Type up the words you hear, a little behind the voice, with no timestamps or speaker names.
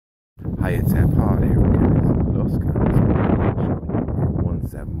it's Paul here with Kelly's Lusk, and this one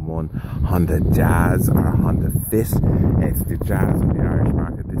 171 Honda Jazz or Honda Fit. It's the Jazz on the Irish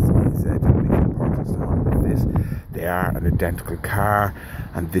market. This is Japanese imported to Honda Fit. They are an identical car,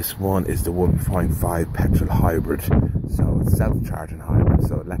 and this one is the 1.5 petrol hybrid. So it's self-charging hybrid,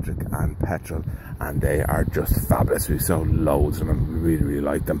 so electric and petrol, and they are just fabulous. We sold loads of them. We really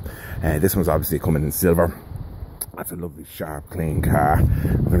like them. This one's obviously coming in silver. That's a lovely, sharp, clean car.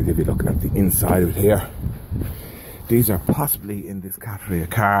 I'm going to give you a look at the inside of it here. These are possibly, in this category of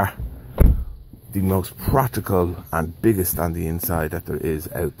car, the most practical and biggest on the inside that there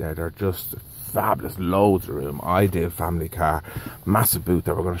is out there. They're just fabulous, loads of room, ideal family car, massive boot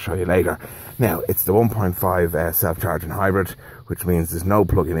that we're going to show you later. Now, it's the 1.5 self-charging hybrid, which means there's no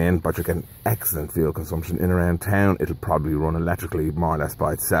plugging in, but you're getting excellent fuel consumption in around town. It'll probably run electrically more or less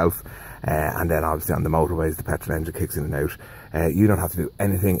by itself, and then obviously on the motorways the petrol engine kicks in and out. You don't have to do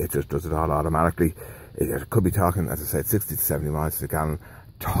anything, it just does it all automatically. It could be talking, as I said, 60 to 70 miles to the gallon.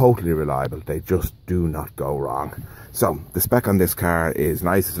 Totally reliable, they just do not go wrong. So the spec on this car is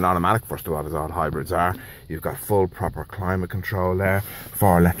nice. It's an automatic, first of all, as all hybrids are. You've got full proper climate control there,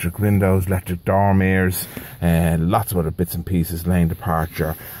 4 electric windows, electric door mirrors, lots of other bits and pieces, lane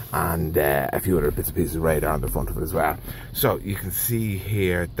departure, and a few other bits and pieces of radar on the front of it as well. So you can see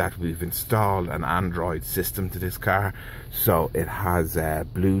here that we've installed an Android system to this car, so it has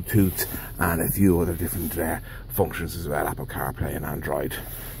Bluetooth and a few other different functions as well, Apple CarPlay and Android.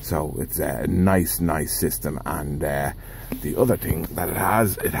 So it's a nice system. And the other thing that it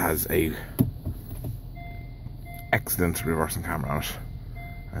has a excellent reversing camera on it,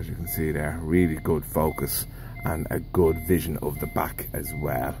 as you can see there. Really good focus and a good vision of the back as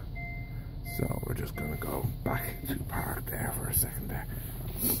well. So we're just going to go back to park there for a second there.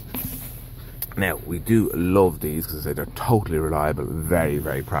 Now, we do love these because they're totally reliable,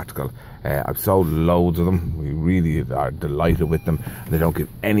 very practical. I've sold loads of them. We really are delighted with them. They don't give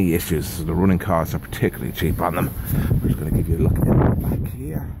any issues, so the running costs are particularly cheap on them. We're just going to give you a look in the back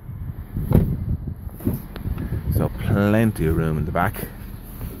here. So plenty of room in the back.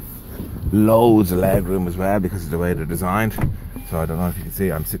 Loads of leg room as well because of the way they're designed. So I don't know if you can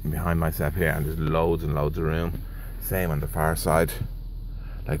see, I'm sitting behind myself here and there's loads and loads of room. Same on the far side.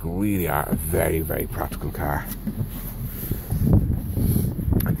 Like, really are a very practical car.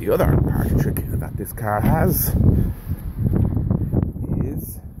 And the other party trick that this car has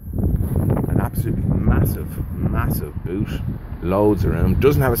is an absolutely massive boot, loads of room.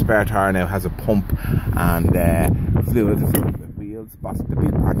 Doesn't have a spare tire now, has a pump and fluid at the front of the wheels. But the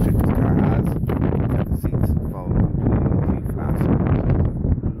big party trick this car has is that the seats fold completely flat.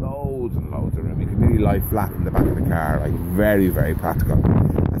 Loads and loads of room. You can really lie flat in the back of the car. Like, very practical.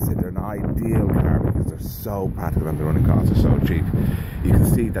 I said they're an ideal car because they're so practical and the running costs are so cheap. You can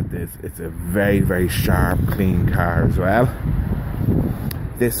see that it's a very sharp, clean car as well.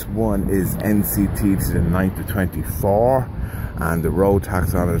 This one is NCT to the 9th of 24, and the road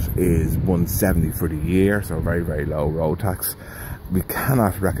tax on it is 170 for the year, so very low road tax. We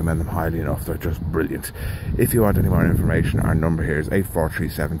cannot recommend them highly enough. They're just brilliant. If you want any more information, our number here is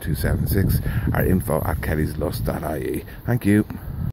 8437 276, our info@kellyslusk.ie. Thank you.